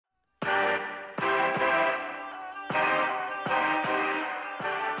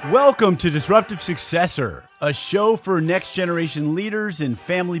Welcome to Disruptive Successor, a show for next generation leaders in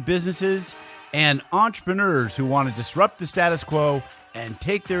family businesses and entrepreneurs who want to disrupt the status quo and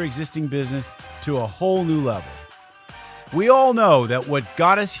take their existing business to a whole new level. We all know that what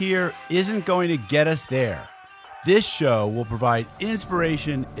got us here isn't going to get us there. This show will provide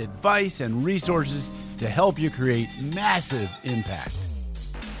inspiration, advice, and resources to help you create massive impact.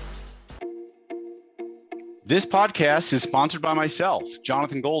 This podcast is sponsored by myself,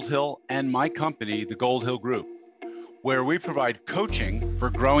 Jonathan Goldhill, and my company, the Goldhill Group, where we provide coaching for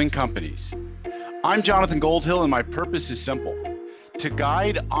growing companies. I'm Jonathan Goldhill, and my purpose is simple: to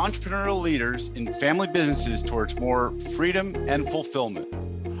guide entrepreneurial leaders in family businesses towards more freedom and fulfillment.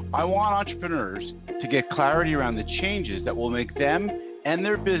 I want entrepreneurs to get clarity around the changes that will make them and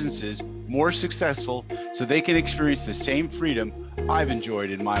their businesses more successful so they can experience the same freedom I've enjoyed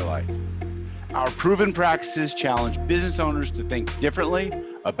in my life. Our proven practices challenge business owners to think differently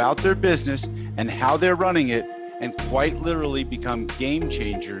about their business and how they're running it, and quite literally become game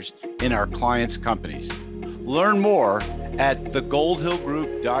changers in our clients' companies. Learn more at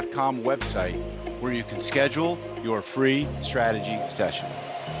thegoldhillgroup.com website, where you can schedule your free strategy session.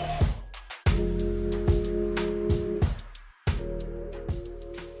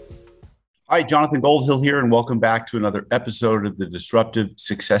 Hi, Jonathan Goldhill here, and welcome back to another episode of the Disruptive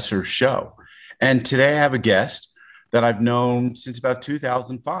Successor Show. And today I have a guest that I've known since about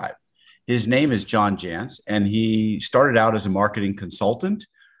 2005. His name is John Jantsch, and he started out as a marketing consultant,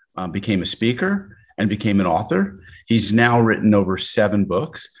 became a speaker, and became an author. He's now written over 7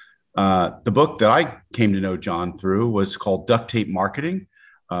 books. The book that I came to know John through was called Duct Tape Marketing.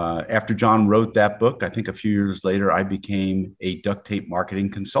 After John wrote that book, I think a few years later, I became a duct tape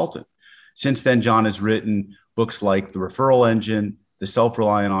marketing consultant. Since then, John has written books like The Referral Engine, The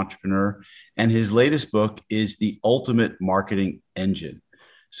Self-Reliant Entrepreneur, and his latest book is The Ultimate Marketing Engine.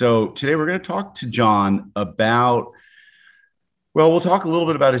 So today we're going to talk to John about, we'll talk a little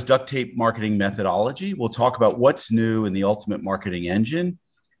bit about his duct tape marketing methodology. We'll talk about what's new in the Ultimate Marketing Engine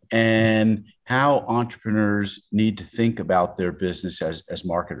and how entrepreneurs need to think about their business as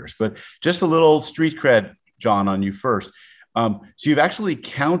marketers. But just a little street cred, John, on you first. So you've actually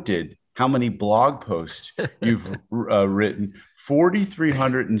counted how many blog posts you've written: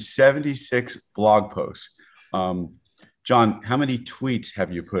 4,376 blog posts. John, how many tweets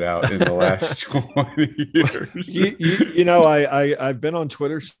have you put out in the last 20 years? I've been on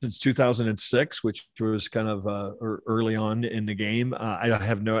Twitter since 2006, which was kind of early on in the game. I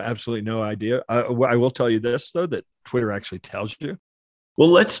have absolutely no idea. I will tell you this, though, that Twitter actually tells you. Well,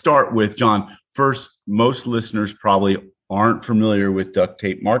 let's start with, John. First, most listeners probably aren't familiar with duct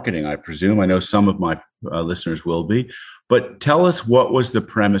tape marketing, I presume. I know some of my listeners will be, but tell us, what was the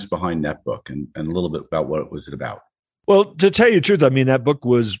premise behind that book, and a little bit about what was it about? Well, to tell you the truth, I mean, that book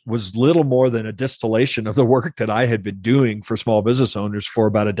was little more than a distillation of the work that I had been doing for small business owners for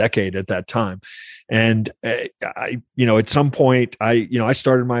about a decade at that time. And at some point, I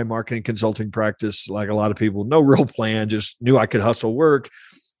started my marketing consulting practice like a lot of people, no real plan, just knew I could hustle work.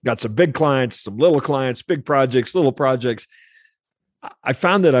 Got some big clients, some little clients, big projects, little projects. I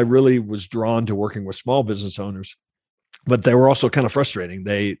found that I really was drawn to working with small business owners, but they were also kind of frustrating.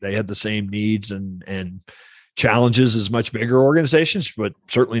 They had the same needs and challenges as much bigger organizations, but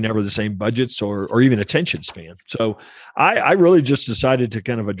certainly never the same budgets or even attention span. So I really just decided to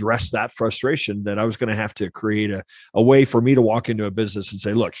kind of address that frustration, that I was going to have to create a way for me to walk into a business and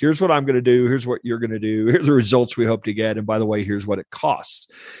say, look, here's what I'm going to do. Here's what you're going to do. Here's the results we hope to get. And by the way, here's what it costs.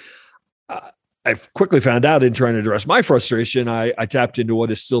 I quickly found out, in trying to address my frustration, I tapped into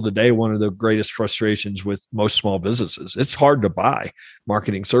what is still today one of the greatest frustrations with most small businesses. It's hard to buy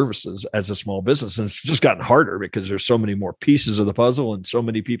marketing services as a small business, and it's just gotten harder because there's so many more pieces of the puzzle and so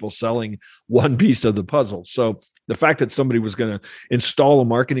many people selling one piece of the puzzle. So the fact that somebody was going to install a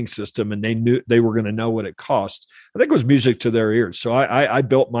marketing system and they knew they were going to know what it cost, I think it was music to their ears. So I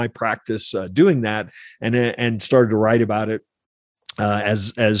built my practice doing that and started to write about it.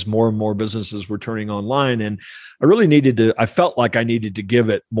 As more and more businesses were turning online. And I felt like I needed to give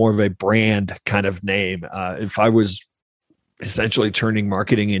it more of a brand kind of name. If I was essentially turning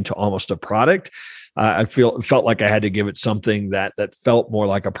marketing into almost a product, I felt like I had to give it something that felt more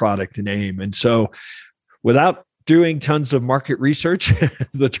like a product name. And so without doing tons of market research,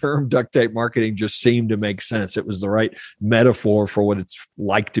 the term duct tape marketing just seemed to make sense. It was the right metaphor for what it's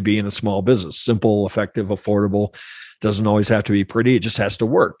like to be in a small business: simple, effective, affordable. Doesn't always have to be pretty. It just has to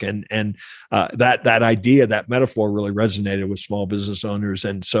work. And that idea, that metaphor really resonated with small business owners.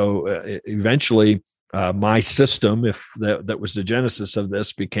 And so eventually my system, if that was the genesis of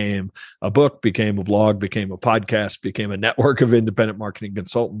this, became a book, became a blog, became a podcast, became a network of independent marketing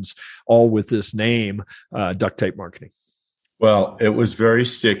consultants, all with this name, Duct Tape Marketing. Well, it was very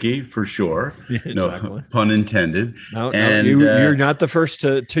sticky for sure. Exactly. No pun intended. No, you're not the first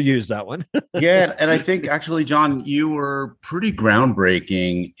to use that one. Yeah. And I think actually, John, you were pretty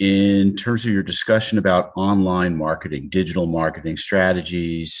groundbreaking in terms of your discussion about online marketing, digital marketing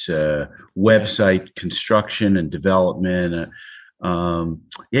strategies, website construction and development.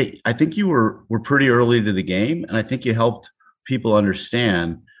 Yeah, I think you were pretty early to the game. And I think you helped people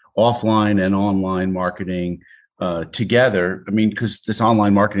understand offline and online marketing together. I mean, because this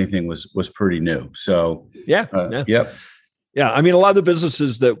online marketing thing was pretty new. So yeah. Yep. Yeah, I mean, a lot of the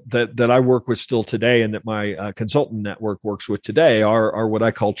businesses that I work with still today, and that my consultant network works with today, are what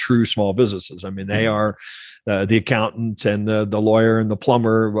I call true small businesses. I mean, they are the accountant and the lawyer and the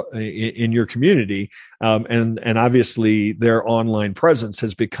plumber in your community, and obviously their online presence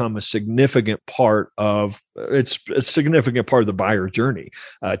has become a significant part of the buyer journey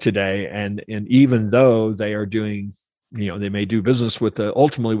today. And even though they are doing, they may do business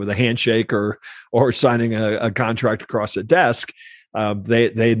ultimately with a handshake or signing a contract across a desk.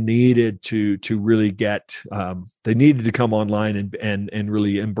 They needed to really they needed to come online and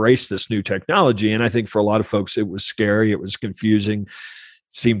really embrace this new technology. And I think for a lot of folks, it was scary. It was confusing.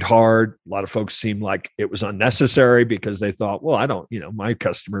 Seemed hard. A lot of folks seemed like it was unnecessary because they thought, well, I don't, my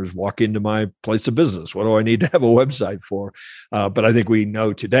customers walk into my place of business. What do I need to have a website for? But I think we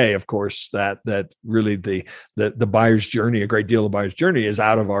know today, of course, that really the buyer's journey, a great deal of the buyer's journey is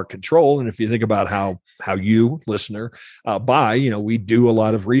out of our control. And if you think about how you, listener, buy, we do a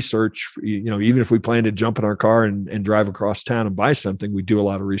lot of research. Even if we plan to jump in our car and drive across town and buy something, we do a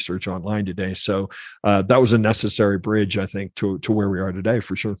lot of research online today. So that was a necessary bridge, I think, to where we are today.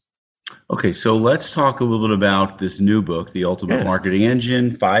 For sure. Okay, so let's talk a little bit about this new book, The Ultimate Marketing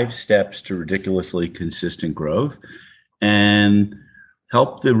Engine: 5 Steps to Ridiculously Consistent Growth, and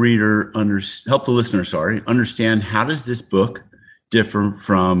help the listener understand, how does this book differ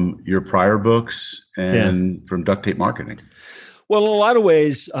from your prior books and from Duct Tape Marketing? Well, in a lot of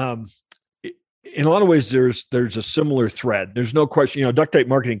ways, there's a similar thread. There's no question. Duct Tape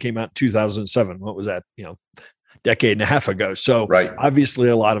Marketing came out in 2007. What was that? Decade and a half ago. So Obviously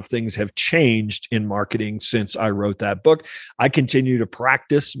a lot of things have changed in marketing since I wrote that book. I continue to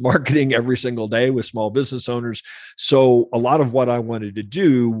practice marketing every single day with small business owners. So a lot of what I wanted to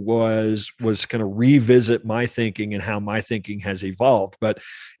do was kind of revisit my thinking and how my thinking has evolved. But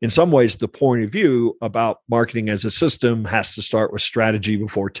in some ways, the point of view about marketing as a system has to start with strategy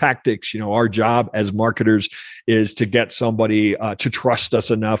before tactics. Our job as marketers is to get somebody to trust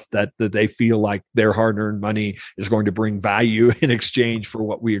us enough that they feel like their hard-earned money is going to bring value in exchange for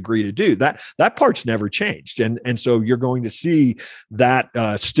what we agree to do. That part's never changed. And so you're going to see that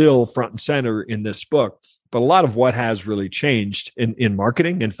still front and center in this book. But a lot of what has really changed in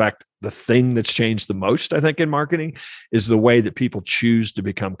marketing, in fact, the thing that's changed the most, I think, in marketing is the way that people choose to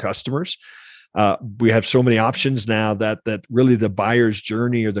become customers. We have so many options now that really the buyer's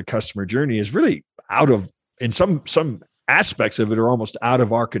journey or the customer journey is really in some aspects of it are almost out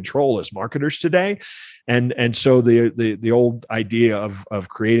of our control as marketers today. And so the old idea of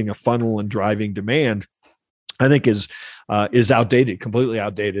creating a funnel and driving demand, I think is outdated, completely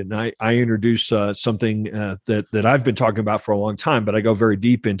outdated. And I introduce something that I've been talking about for a long time, but I go very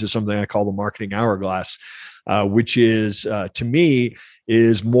deep into something I call the marketing hourglass, which is, to me,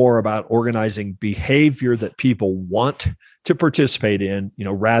 is more about organizing behavior that people want to participate in,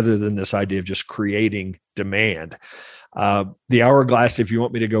 rather than this idea of just creating demand. The hourglass, if you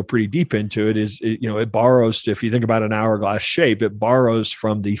want me to go pretty deep into it, it borrows, if you think about an hourglass shape, it borrows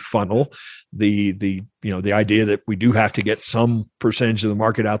from the funnel, the idea that we do have to get some percentage of the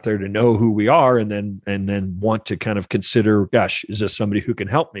market out there to know who we are, and then want to kind of consider, gosh, is this somebody who can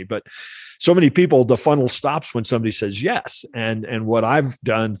help me? But so many people, the funnel stops when somebody says yes. And what I've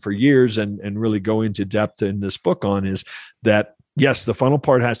done for years and really go into depth in this book on is that, yes, the funnel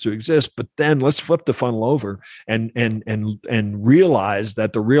part has to exist, but then let's flip the funnel over and realize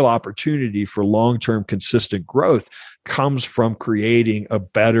that the real opportunity for long-term consistent growth comes from creating a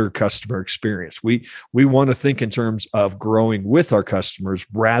better customer experience. We want to think in terms of growing with our customers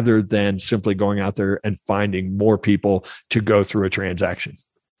rather than simply going out there and finding more people to go through a transaction.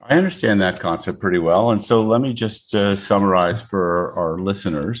 I understand that concept pretty well. And so let me just summarize for our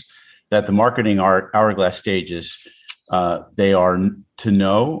listeners that the marketing hourglass stages, they are to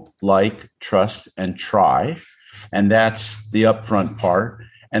know, like, trust, and try. And that's the upfront part.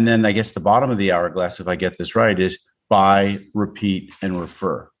 And then I guess the bottom of the hourglass, if I get this right, is buy, repeat, and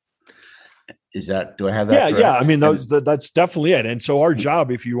refer. Do I have that correct? Yeah. I mean, that's definitely it. And so our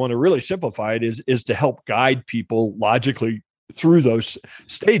job, if you want to really simplify it, is to help guide people logically through those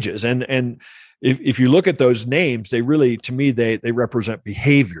stages. And if you look at those names, they really, to me, they represent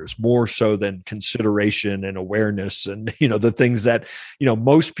behaviors more so than consideration and awareness. And, the things that,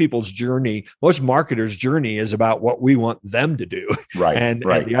 most people's journey, most marketers' journey is about what we want them to do. Right. And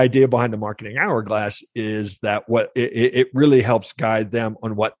the idea behind the marketing hourglass is that it really helps guide them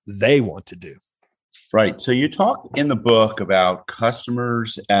on what they want to do. Right. So you talk in the book about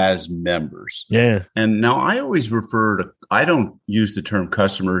customers as members. Yeah. And now I always I don't use the term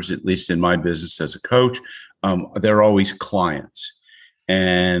customers, at least in my business as a coach. They're always clients.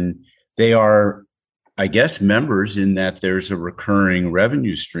 And they are, I guess, members in that there's a recurring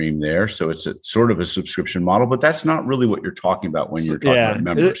revenue stream there. So it's a sort of a subscription model, but that's not really what you're talking about when you're talking about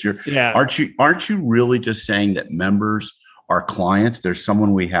members. Aren't you really just saying that members are clients? There's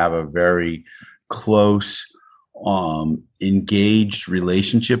someone we have a very close, engaged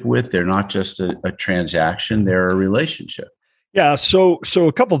relationship with. They're not just a transaction, they're a relationship. Yeah. So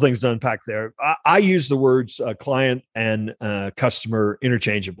a couple of things to unpack there. I use the words client and customer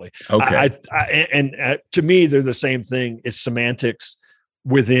interchangeably. Okay. To me, they're the same thing. It's semantics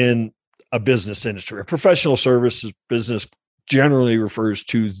within a business industry. A professional services business generally refers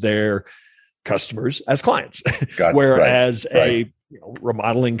to their customers as clients, whereas a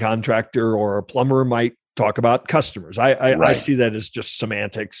remodeling contractor or a plumber might talk about customers. I see that as just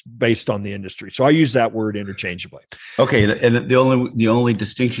semantics based on the industry. So I use that word interchangeably. Okay. And the only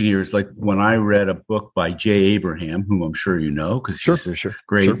distinction here is, like, when I read a book by Jay Abraham, whom I'm sure you know, because he's a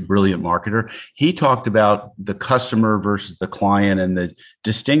great, brilliant marketer, he talked about the customer versus the client, and the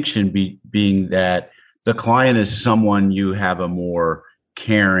distinction being that the client is someone you have a more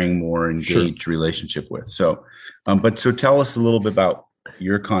caring, more engaged relationship with. So, so tell us a little bit about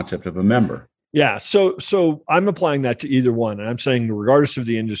your concept of a member. Yeah. So I'm applying that to either one. And I'm saying, regardless of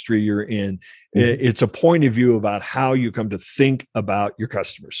the industry you're in, it's a point of view about how you come to think about your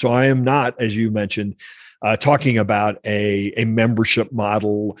customers. So I am not, as you mentioned, talking about a membership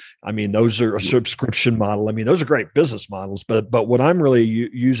model. I mean, those are a subscription model. I mean, those are great business models. But what I'm really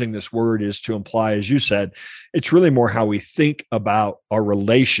using this word is to imply, as you said, it's really more how we think about our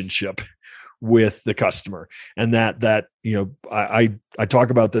relationship with the customer. And that I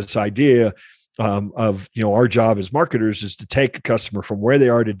talk about this idea of our job as marketers is to take a customer from where they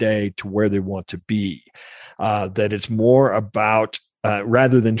are today to where they want to be. That it's more about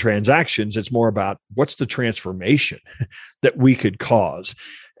rather than transactions, it's more about what's the transformation that we could cause.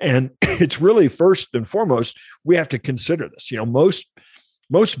 And it's really, first and foremost, we have to consider this.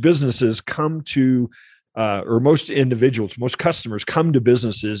 Most businesses come to or most individuals, most customers come to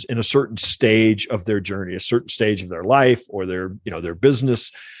businesses in a certain stage of their journey, a certain stage of their life, or their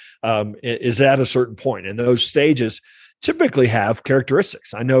business is at a certain point. And those stages typically have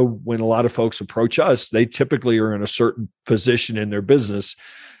characteristics. I know when a lot of folks approach us, they typically are in a certain position in their business,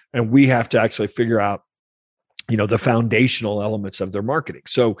 and we have to actually figure out, the foundational elements of their marketing.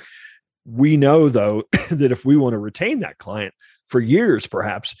 So we know, though, that if we want to retain that client for years,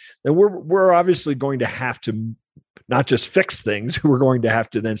 perhaps, then we're obviously going to have to not just fix things. We're going to have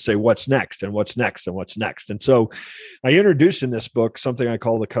to then say, what's next and what's next and what's next. And so I introduced in this book something I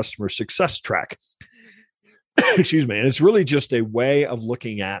call the customer success track. Excuse me. And it's really just a way of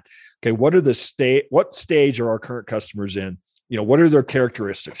looking at, okay, what stage are our current customers in? What are their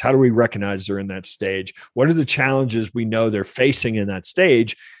characteristics? How do we recognize they're in that stage? What are the challenges we know they're facing in that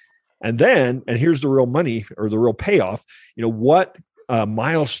stage? And here's the real money, or the real payoff. What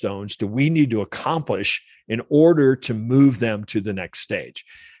milestones do we need to accomplish in order to move them to the next stage?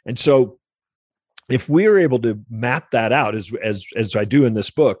 And so if we are able to map that out, as I do in this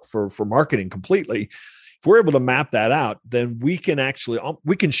book for marketing completely, if we're able to map that out, then we can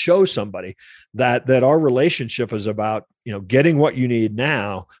show somebody that our relationship is about, getting what you need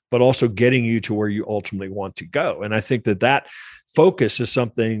now, but also getting you to where you ultimately want to go. And I think that focus is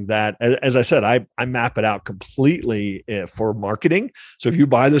something that, as I said, I map it out completely for marketing. So if you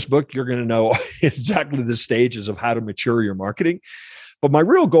buy this book, you're going to know exactly the stages of how to mature your marketing. But my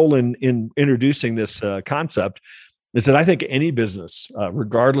real goal in introducing this concept is that I think any business,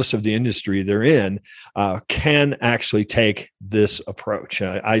 regardless of the industry they're in, can actually take this approach.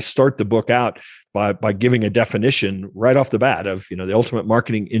 I start the book out by giving a definition right off the bat of, the ultimate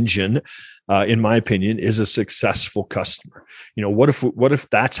marketing engine, in my opinion, is a successful customer. What if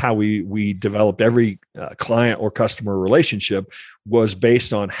that's how we developed every client or customer relationship, was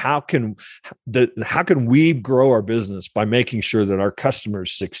based on how can we grow our business by making sure that our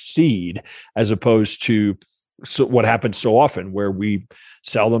customers succeed, as opposed to so what happens so often where we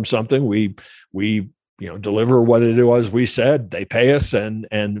sell them something, we deliver what it was we said, they pay us, and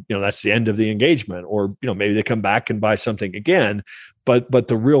that's the end of the engagement. Or maybe they come back and buy something again. But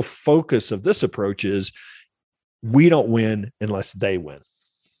the real focus of this approach is we don't win unless they win.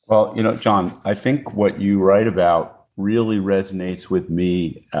 Well, John, I think what you write about really resonates with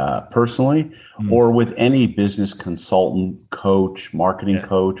me personally, or with any business consultant, coach, marketing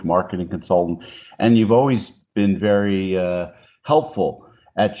consultant. And you've always been very helpful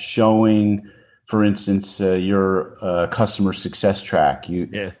at showing, for instance, your customer success track.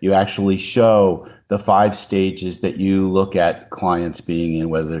 You actually show the 5 stages that you look at clients being in,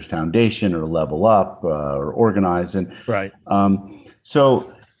 whether there's foundation or level up or organize. And right.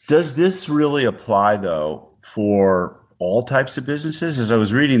 So does this really apply, though, for all types of businesses? As I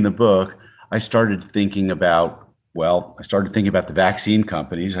was reading the book, I started thinking about the vaccine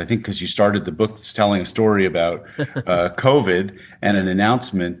companies. I think because you started the book telling a story about COVID and an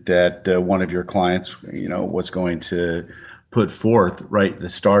announcement that one of your clients, was going to put forth right at the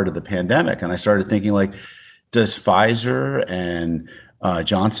start of the pandemic. And I started thinking, like, does Pfizer and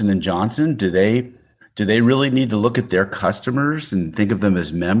Johnson & Johnson, do they really need to look at their customers and think of them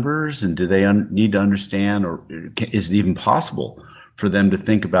as members? And do they need to understand, or is it even possible for them to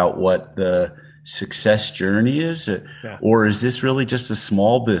think about what the success journey is? Or is this really just a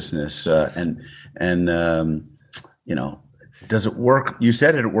small business? Does it work? You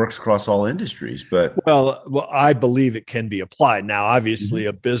said it works across all industries, but well, I believe it can be applied. Now, obviously,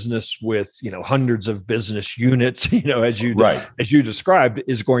 a business with hundreds of business units, as you described,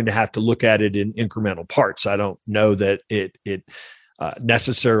 is going to have to look at it in incremental parts. I don't know that it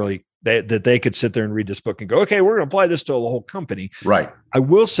necessarily that they could sit there and read this book and go, okay, we're going to apply this to the whole company. Right. I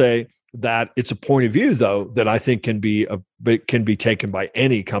will say that it's a point of view, though, that I think can be taken by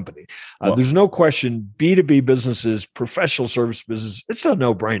any company. There's no question. B2B businesses, professional service business, it's a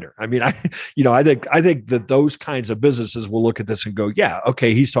no-brainer. I mean, I think that those kinds of businesses will look at this and go, yeah,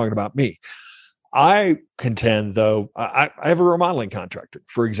 okay, he's talking about me. I contend, though, I have a remodeling contractor,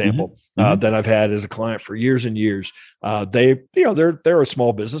 for example, that I've had as a client for years and years. They're a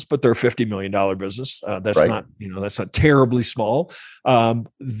small business, but they're a $50 million business. That's not terribly small.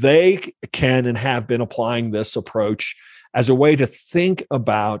 They can and have been applying this approach as a way to think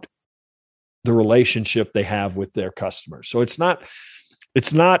about the relationship they have with their customers. So it's not.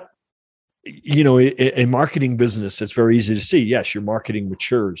 In marketing business, it's very easy to see. Yes, your marketing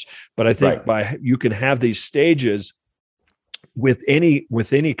matures, but I think you can have these stages with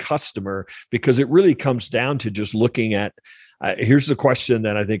any customer, because it really comes down to just looking at. Here's the question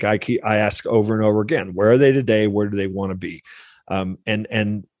that I think I ask over and over again: where are they today? Where do they want to be?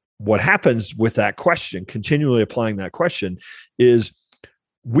 And what happens with that question, continually applying that question, is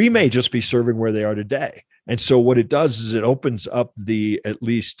we may just be serving where they are today. And so what it does is it opens up the at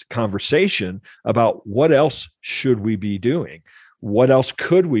least conversation about what else should we be doing? What else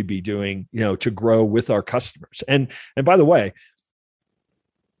could we be doing, to grow with our customers? And by the way,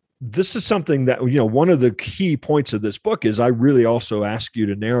 this is something that, one of the key points of this book is I really also ask you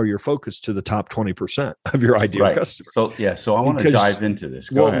to narrow your focus to the top 20% of your ideal customers. So I want to dive into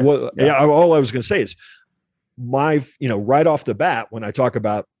this. Go ahead. All I was going to say is right off the bat, when I talk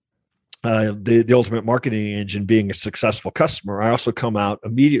about the ultimate marketing engine being a successful customer, I also come out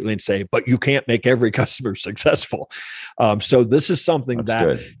immediately and say, but you can't make every customer successful. So this is something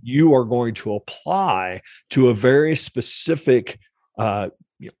that you are going to apply to a very specific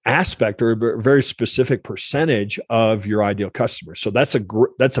aspect or a very specific percentage of your ideal customer. So that's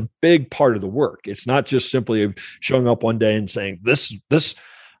a big part of the work. It's not just simply showing up one day and saying this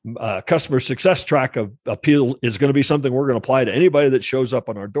customer success track of appeal is going to be something we're going to apply to anybody that shows up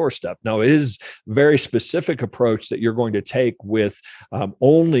on our doorstep. No, it is a very specific approach that you're going to take with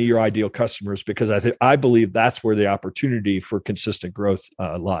only your ideal customers, because I believe that's where the opportunity for consistent growth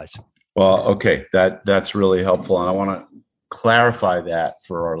lies. Well, okay, that's really helpful, and I want to clarify that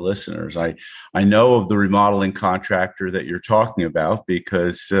for our listeners. I know of the remodeling contractor that you're talking about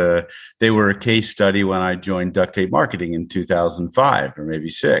because they were a case study when I joined Duct Tape Marketing in 2005 or maybe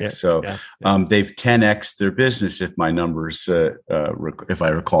 6. They've 10x their business, if my numbers, if I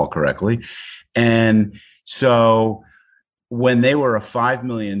recall correctly. And so when they were a $5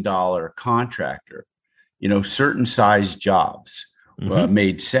 million contractor, certain size jobs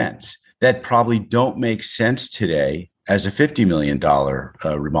made sense that probably don't make sense today as a $50 million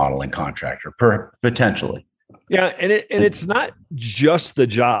remodeling contractor, potentially. Yeah, and it's not just the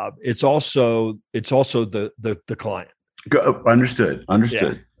job; it's also the client. Understood.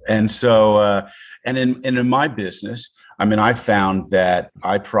 Yeah. And so, and in my business, I mean, I found that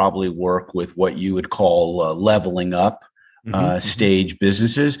I probably work with what you would call leveling up stage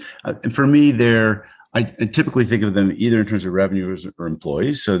businesses. And for me, I typically think of them either in terms of revenues or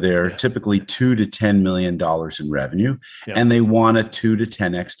employees. So they're typically $2 to $10 million in revenue, and they want to 2 to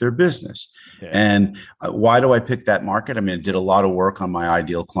 10x their business. Yeah. And why do I pick that market? I mean, I did a lot of work on my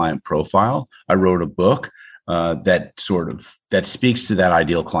ideal client profile. I wrote a book that speaks to that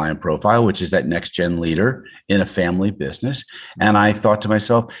ideal client profile, which is that next gen leader in a family business. And I thought to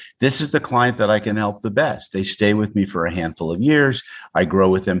myself, this is the client that I can help the best. They stay with me for a handful of years. I grow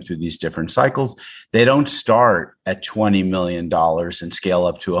with them through these different cycles. They don't start at $20 million and scale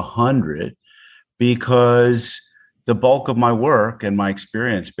up to 100, because the bulk of my work and my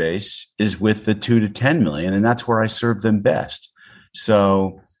experience base is with the 2 to 10 million, and that's where I serve them best.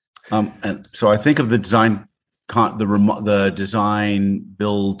 So, and so I think of the the design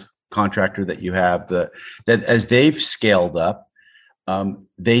build contractor that you have, that as they've scaled up,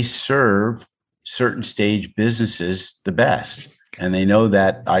 they serve certain stage businesses the best, and they know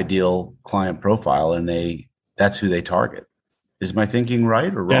that ideal client profile, and that's who they target. Is my thinking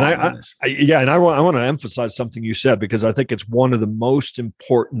right or wrong? And I want to emphasize something you said, because I think it's one of the most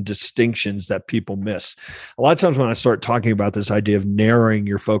important distinctions that people miss. A lot of times when I start talking about this idea of narrowing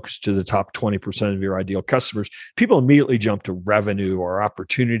your focus to the top 20% of your ideal customers, people immediately jump to revenue or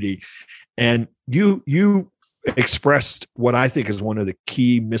opportunity. And you expressed what I think is one of the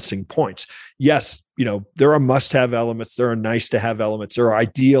key missing points. Yes, there are must-have elements, there are nice-to-have elements, there are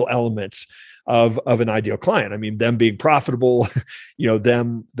ideal elements of an ideal client. I mean, them being profitable,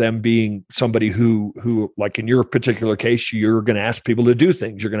 them being somebody who, like in your particular case, you're going to ask people to do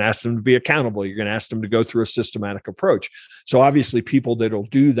things. You're going to ask them to be accountable. You're going to ask them to go through a systematic approach. So obviously people that'll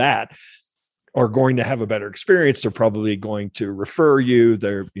do that are going to have a better experience. They're probably going to refer you.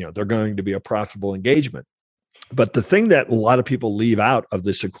 They're going to be a profitable engagement. But the thing that a lot of people leave out of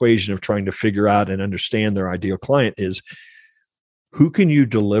this equation of trying to figure out and understand their ideal client is, who can you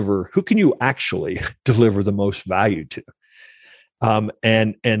actually deliver the most value to?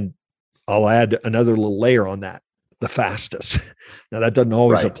 And I'll add another little layer on that, the fastest. Now that doesn't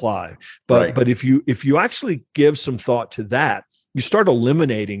always apply, but if you actually give some thought to that, you start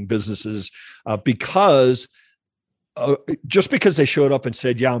eliminating businesses because just because they showed up and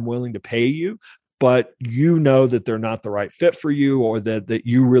said, yeah, I'm willing to pay you, but that they're not the right fit for you, or that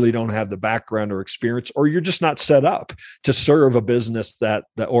you really don't have the background or experience, or you're just not set up to serve a business that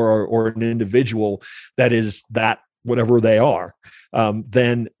or an individual that is that whatever they are,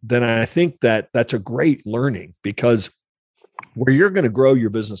 then I think that's a great learning, because where you're going to grow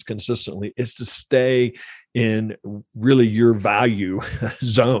your business consistently is to stay in really your value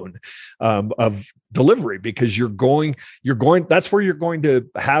zone of delivery, because that's where you're going to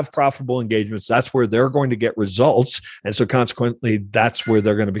have profitable engagements. That's where they're going to get results. And so consequently, that's where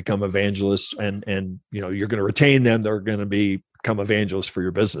they're going to become evangelists, and you're going to retain them. They're going to become evangelists for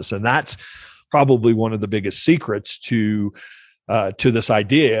your business. And that's probably one of the biggest secrets to this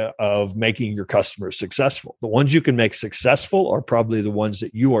idea of making your customers successful. The ones you can make successful are probably the ones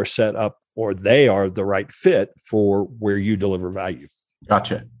that you are set up, or they are the right fit for where you deliver value.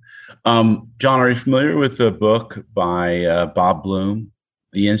 Gotcha. John, are you familiar with the book by Bob Bloom,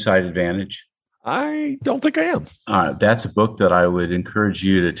 The Inside Advantage? I don't think I am. That's a book that I would encourage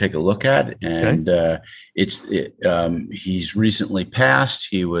you to take a look at. And he's recently passed.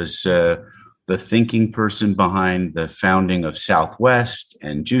 He was the thinking person behind the founding of Southwest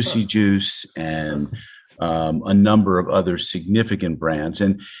and Juicy Juice and a number of other significant brands.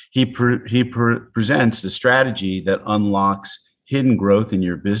 And he presents the strategy that unlocks hidden growth in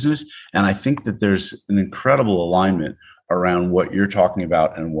your business. And I think that there's an incredible alignment around what you're talking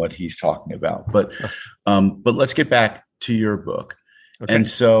about and what he's talking about. But let's get back to your book. Okay. And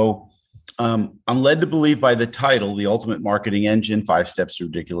so I'm led to believe by the title, The Ultimate Marketing Engine, 5 Steps to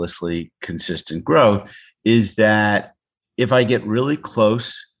Ridiculously Consistent Growth, is that if I get really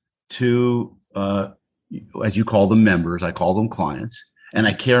close to, as you call them, members, I call them clients, and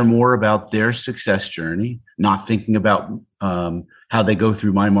I care more about their success journey, not thinking about how they go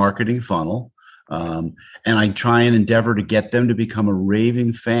through my marketing funnel, and I try and endeavor to get them to become a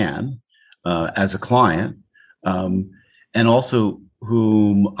raving fan as a client, and also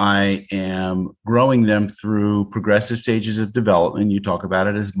whom I am growing them through progressive stages of development. You talk about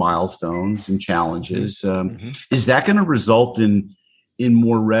it as milestones and challenges. Is that going to result in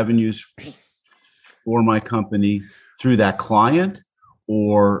more revenues for my company through that client,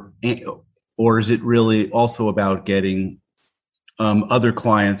 or is it really also about getting other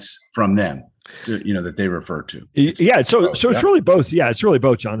clients from them? that they refer to. So it's really both. Yeah, it's really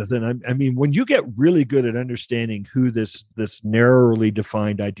both, Jonathan. I mean, when you get really good at understanding who this narrowly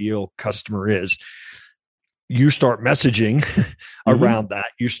defined ideal customer is, you start messaging around that,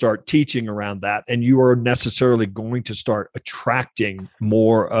 you start teaching around that, and you are necessarily going to start attracting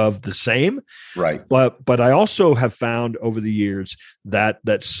more of the same. Right. But I also have found over the years that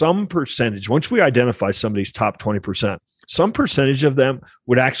some percentage, once we identify somebody's top 20%, some percentage of them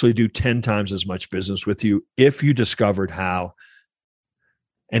would actually do 10 times as much business with you if you discovered how.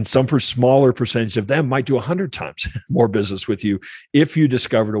 And some smaller percentage of them might do 100 times more business with you if you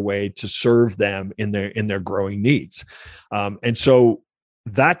discovered a way to serve them in their growing needs. And so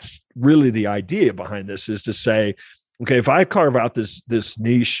that's really the idea behind this, is to say, okay, if I carve out this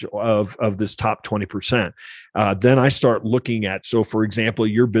niche of this top 20%, then I start looking at, so for example,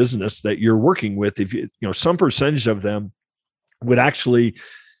 your business that you're working with, if some percentage of them would actually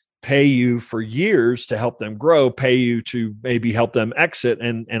pay you for years to help them grow, pay you to maybe help them exit.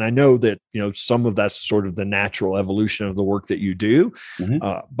 And I know that, some of that's sort of the natural evolution of the work that you do.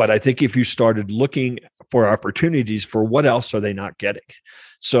 But I think if you started looking for opportunities for what else are they not getting?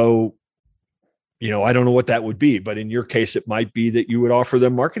 So, I don't know what that would be, but in your case, it might be that you would offer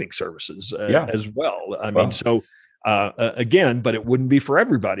them marketing services as well. Again, but it wouldn't be for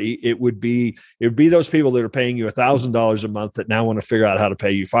everybody. It would be those people that are paying you $1,000 a month that now want to figure out how to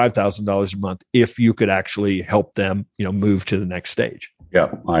pay you $5,000 a month if you could actually help them, move to the next stage.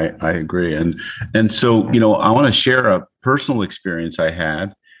 Yeah, I agree. And so, I want to share a personal experience I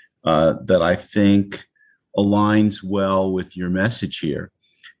had that I think aligns well with your message here.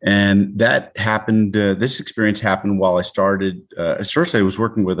 And that happened, this experience happened while I started, first I was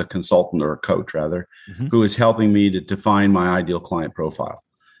working with a consultant, or a coach rather, who was helping me to define my ideal client profile.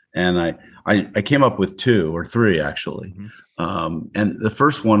 And I came up with 2 or 3 actually. And the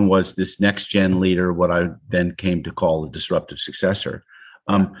first one was this next gen leader, what I then came to call a disruptive successor.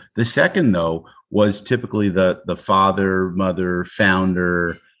 The second though was typically the father, mother,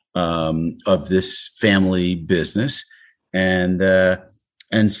 founder of this family business. And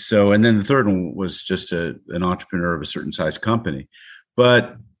then the third one was just an entrepreneur of a certain size company.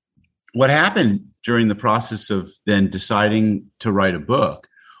 But what happened during the process of then deciding to write a book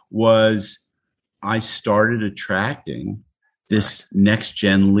was I started attracting this next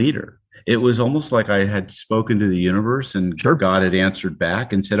gen leader. It was almost like I had spoken to the universe, and God had answered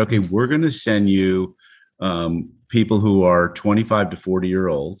back and said, okay, we're going to send you people who are 25 to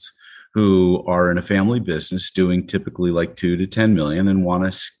 40-year-olds who are in a family business doing typically like 2 to 10 million and want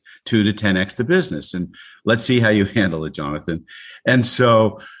us 2 to 10x the business. And let's see how you handle it, Jonathan. And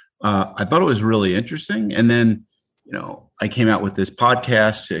so I thought it was really interesting. And then, I came out with this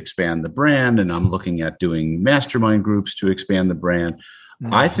podcast to expand the brand, and I'm looking at doing mastermind groups to expand the brand.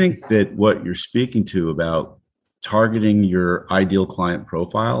 I think that what you're speaking to about targeting your ideal client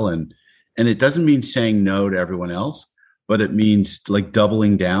profile, and it doesn't mean saying no to everyone else, but it means like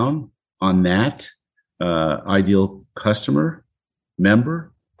doubling down on that ideal customer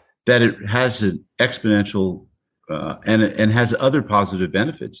member, that it has an exponential and has other positive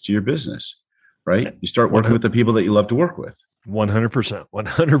benefits to your business, right? You start working with the people that you love to work with. 100%.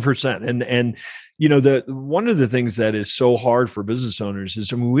 And one of the things that is so hard for business owners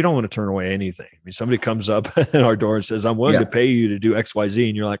is, we don't want to turn away anything. Somebody comes up at our door and says, I'm willing to pay you to do XYZ.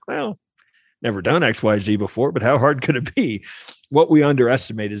 And you're like, well, never done XYZ before, but how hard could it be? What we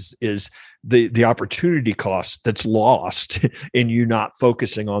underestimate is the opportunity cost that's lost in you not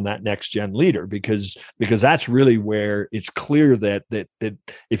focusing on that next gen leader, because that's really where it's clear that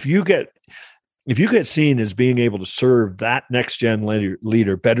if you get seen as being able to serve that next gen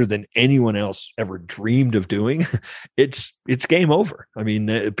leader better than anyone else ever dreamed of doing, it's game over. I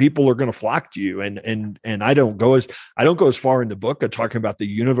mean, people are going to flock to you, and I don't go as far in the book of talking about the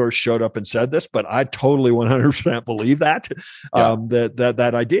universe showed up and said this, but I totally 100% believe that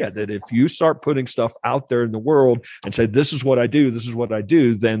that idea that if you start putting stuff out there in the world and say, this is what I do,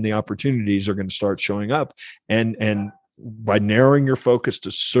 then the opportunities are going to start showing up, and by narrowing your focus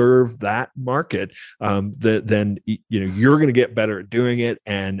to serve that market, then you're going to get better at doing it,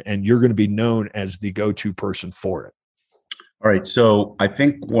 and you're going to be known as the go-to person for it. All right. So I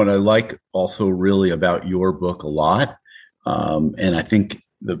think what I like also really about your book a lot, and I think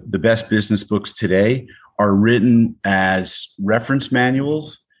the best business books today are written as reference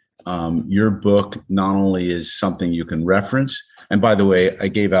manuals. Your book not only is something you can reference, and by the way, I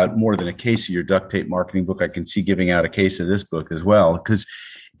gave out more than a case of your duct tape marketing book. I can see giving out a case of this book as well, because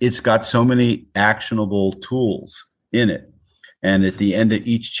it's got so many actionable tools in it. And at the end of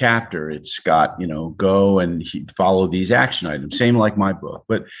each chapter, it's got, go and follow these action items, same like my book.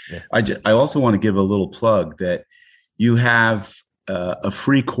 But yeah. I also want to give a little plug that you have a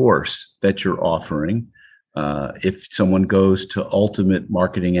free course that you're offering. If someone goes to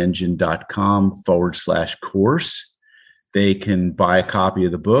ultimatemarketingengine.com/course, they can buy a copy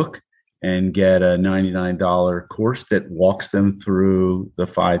of the book and get a $99 course that walks them through the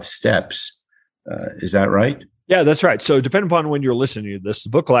 5 steps. Is that right? Yeah, that's right. So depending upon when you're listening to this, the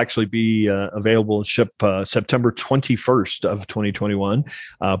book will actually be available and ship September 21st of 2021.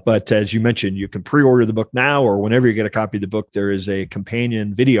 But as you mentioned, you can pre-order the book now, or whenever you get a copy of the book, there is a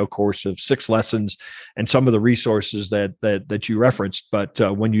companion video course of 6 lessons and some of the resources that you referenced. But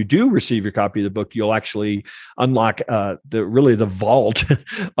when you do receive your copy of the book, you'll actually unlock the vault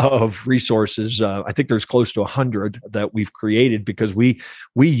of resources. I think there's close to 100 that we've created because we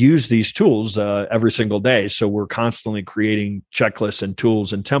use these tools every single day. So we're constantly creating checklists and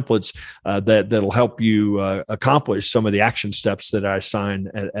tools and templates that'll help you accomplish some of the action steps that I assign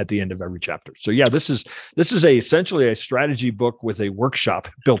at the end of every chapter. So yeah, this is essentially a strategy book with a workshop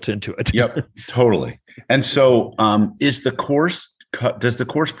built into it. Yep, totally. And so does the course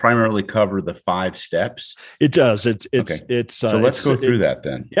primarily cover the 5 steps? It does. So let's go through that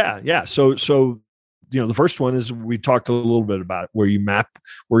then. Yeah. So the first one is we talked a little bit about where you map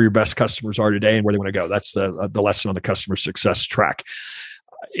where your best customers are today and where they want to go. That's the lesson on the customer success track.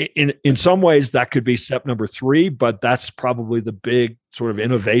 In some ways, that could be step number 3, but that's probably the big sort of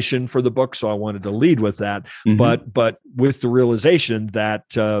innovation for the book. So I wanted to lead with that, but with the realization that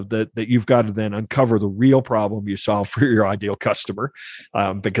you've got to then uncover the real problem you solve for your ideal customer,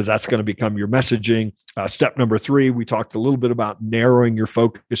 because that's going to become your messaging. Step number 3, we talked a little bit about narrowing your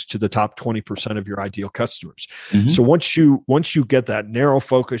focus to the top 20% of your ideal customers. So once you get that narrow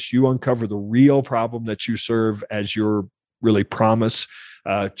focus, you uncover the real problem that you serve as your really promise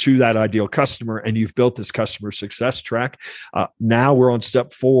to that ideal customer, and you've built this customer success track. Now we're on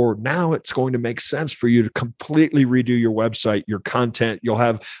step 4. Now it's going to make sense for you to completely redo your website, your content. You'll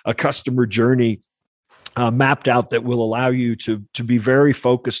have a customer journey mapped out that will allow you to be very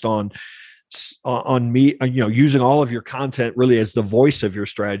focused on me, using all of your content really as the voice of your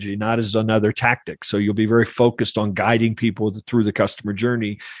strategy, not as another tactic. So you'll be very focused on guiding people through the customer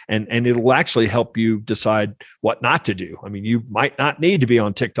journey, and it'll actually help you decide what not to do. I mean, you might not need to be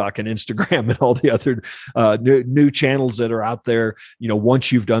on TikTok and Instagram and all the other new channels that are out there,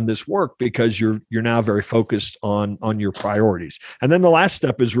 once you've done this work, because you're now very focused on your priorities. And then the last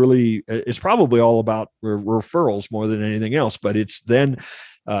step is probably all about referrals more than anything else, but it's then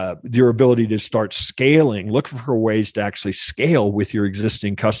your ability to start scaling, look for ways to actually scale with your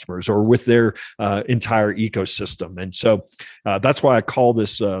existing customers or with their entire ecosystem. And so that's why I call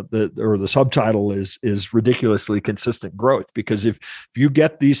this the subtitle is ridiculously consistent growth, because if you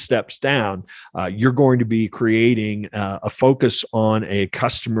get these steps down, you're going to be creating a focus on a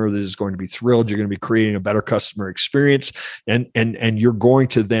customer that is going to be thrilled. You're going to be creating a better customer experience, and you're going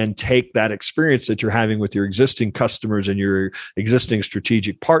to then take that experience that you're having with your existing customers and your existing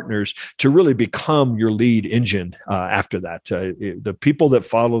strategic partners to really become your lead engine after that. The people that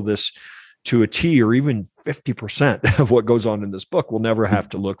follow this to a T, or even 50% of what goes on in this book, will never have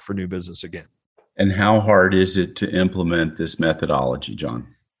to look for new business again. And how hard is it to implement this methodology, John?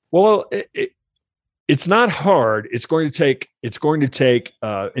 Well, it's not hard. It's going to take,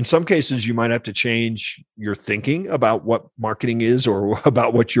 in some cases, you might have to change your thinking about what marketing is, or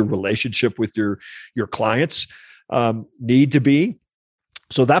about what your relationship with your clients need to be.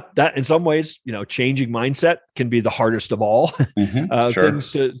 So that in some ways, changing mindset can be the hardest of all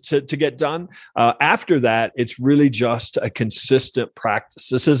things to get done. After that, it's really just a consistent practice.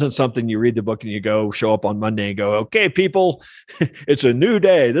 This isn't something you read the book and you go show up on Monday and go, okay, people, it's a new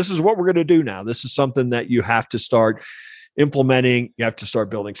day. This is what we're going to do now. This is something that you have to start implementing. You have to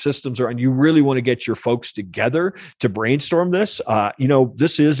start building systems, and you really want to get your folks together to brainstorm this.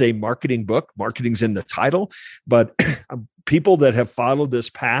 This is a marketing book. Marketing's in the title, but people that have followed this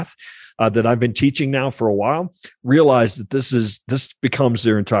path that I've been teaching now for a while realize that this becomes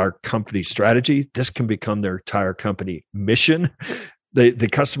their entire company strategy. This can become their entire company mission. The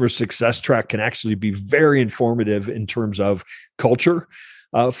customer success track can actually be very informative in terms of culture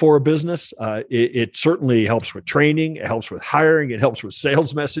for a business. It certainly helps with training. It helps with hiring. It helps with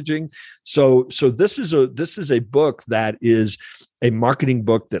sales messaging. So this is a book that is a marketing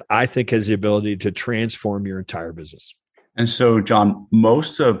book that I think has the ability to transform your entire business. And so, John,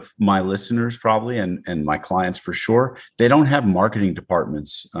 most of my listeners probably, and my clients for sure, they don't have marketing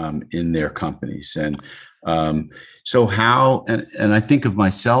departments in their companies. And so how, and I think of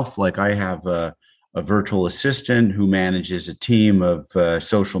myself, like I have a a virtual assistant who manages a team of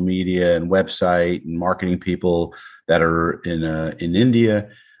social media and website and marketing people that are in India.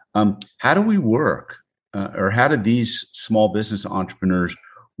 How do we work, or how do these small business entrepreneurs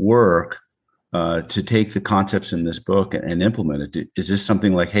work to take the concepts in this book and implement it? Is this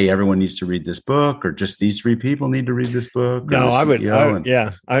something like, hey, everyone needs to read this book, or just these 3 people need to read this book? No, I would.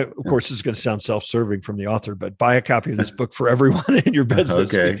 Of course, it's going to sound self-serving from the author, but buy a copy of this book for everyone in your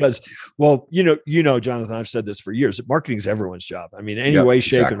business. Okay. Because, well, Jonathan, I've said this for years. Marketing is everyone's job. I mean, any way,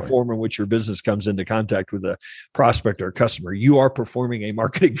 shape, and form in which your business comes into contact with a prospect or a customer, you are performing a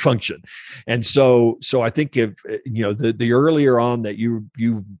marketing function. And so I think if the earlier on that you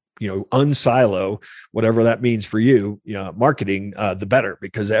unsilo whatever that means for you, marketing, the better,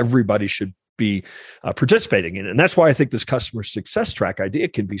 because everybody should be participating in it. And that's why I think this customer success track idea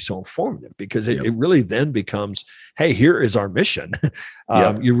can be so informative, because it really then becomes, hey, here is our mission.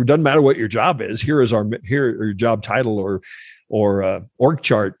 It doesn't matter what your job is. Here your job title or org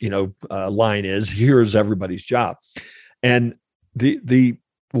chart, line is. Here is everybody's job. And the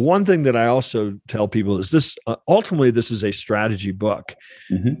one thing that I also tell people is this, ultimately, this is a strategy book.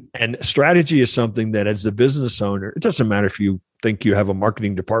 Mm-hmm. And strategy is something that, as the business owner, it doesn't matter if you think you have a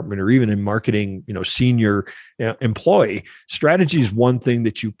marketing department or even a marketing, senior employee, strategy is one thing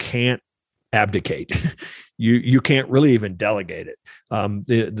that you can't abdicate. You can't really even delegate it.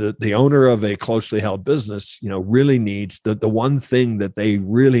 The owner of a closely held business, really needs the one thing that they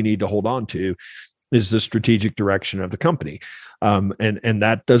really need to hold on to is the strategic direction of the company. And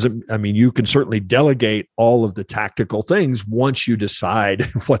that doesn't, you can certainly delegate all of the tactical things once you decide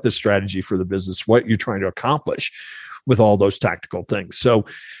what the strategy for the business, what you're trying to accomplish with all those tactical things. So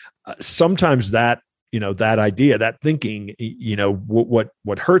sometimes that idea, that thinking,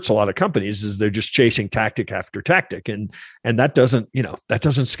 what hurts a lot of companies is they're just chasing tactic after tactic. And that doesn't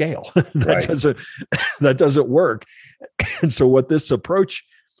scale. That doesn't work. And so what this approach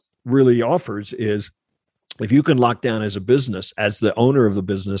really offers is, if you can lock down as a business, as the owner of the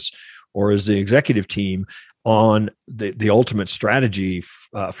business or as the executive team, on the ultimate strategy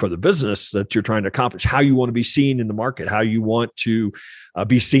for the business that you're trying to accomplish, how you want to be seen in the market, how you want to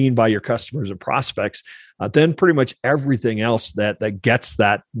be seen by your customers and prospects, then pretty much everything else that gets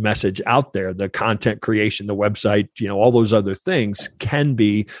that message out there, the content creation, the website, all those other things, can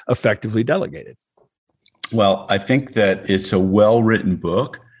be effectively delegated. Well, I think that it's a well-written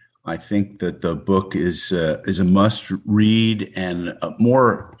book. I think that the book is a must read and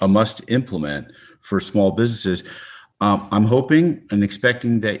a must implement for small businesses. I'm hoping and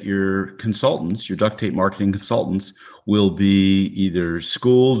expecting that your consultants, your duct tape marketing consultants, will be either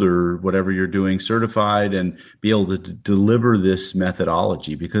schooled or whatever you're doing, certified, and be able to deliver this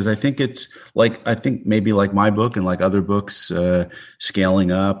methodology. Because I think maybe like my book and like other books,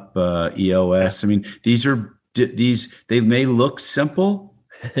 Scaling Up, EOS. They may look simple,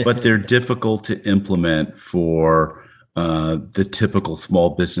 but they're difficult to implement for the typical small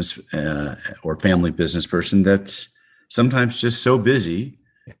business or family business person that's sometimes just so busy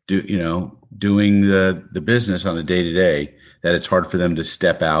doing the business on a day-to-day that it's hard for them to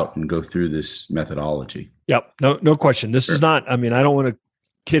step out and go through this methodology. Yep. No question. This is not, I don't want to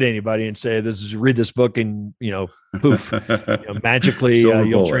kid anybody and say read this book and, poof, magically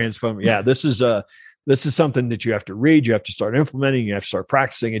you'll transform. Yeah. This is something that you have to read, you have to start implementing, you have to start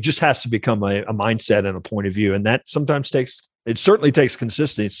practicing. It just has to become a mindset and a point of view. And that certainly takes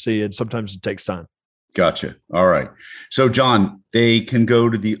consistency, and sometimes it takes time. Gotcha. All right. So John, they can go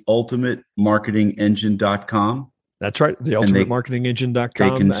to the ultimatemarketingengine.com. That's right. The ultimatemarketingengine.com.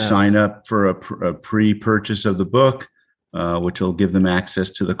 They can sign up for a pre-purchase of the book, which will give them access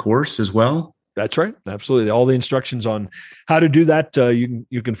to the course as well. That's right. Absolutely. All the instructions on how to do that,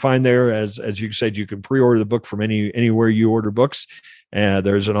 you can find there. As you said, you can pre-order the book from anywhere you order books.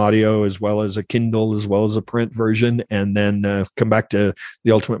 There's an audio as well as a Kindle, as well as a print version. And then come back to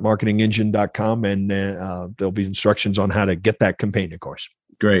the ultimatemarketingengine.com, and there'll be instructions on how to get that companion course.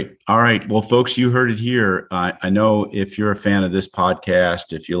 Great. All right. Well, folks, you heard it here. I know if you're a fan of this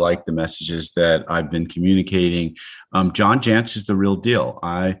podcast, if you like the messages that I've been communicating, John Jantsch is the real deal.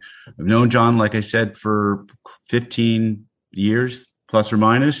 I've known John, like I said, for 15 years, plus or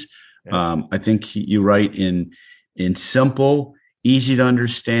minus. Yeah. I think you write in simple, easy to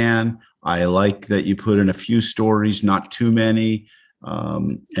understand. I like that you put in a few stories, not too many.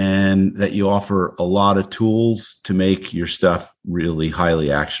 And that you offer a lot of tools to make your stuff really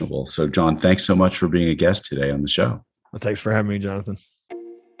highly actionable. So, John, thanks so much for being a guest today on the show. Well, thanks for having me, Jonathan.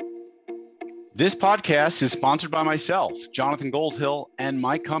 This podcast is sponsored by myself, Jonathan Goldhill, and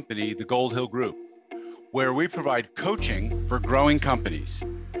my company, the Goldhill Group, where we provide coaching for growing companies.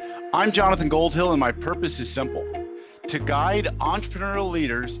 I'm Jonathan Goldhill, and my purpose is simple: to guide entrepreneurial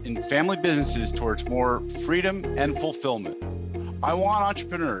leaders in family businesses towards more freedom and fulfillment. I want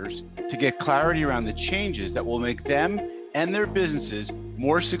entrepreneurs to get clarity around the changes that will make them and their businesses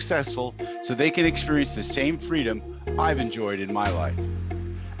more successful so they can experience the same freedom I've enjoyed in my life.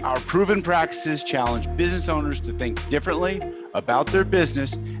 Our proven practices challenge business owners to think differently about their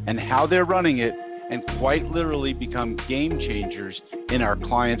business and how they're running it, and quite literally become game changers in our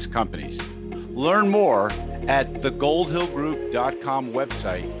clients' companies. Learn more at thegoldhillgroup.com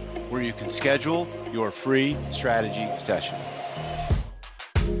website, where you can schedule your free strategy session.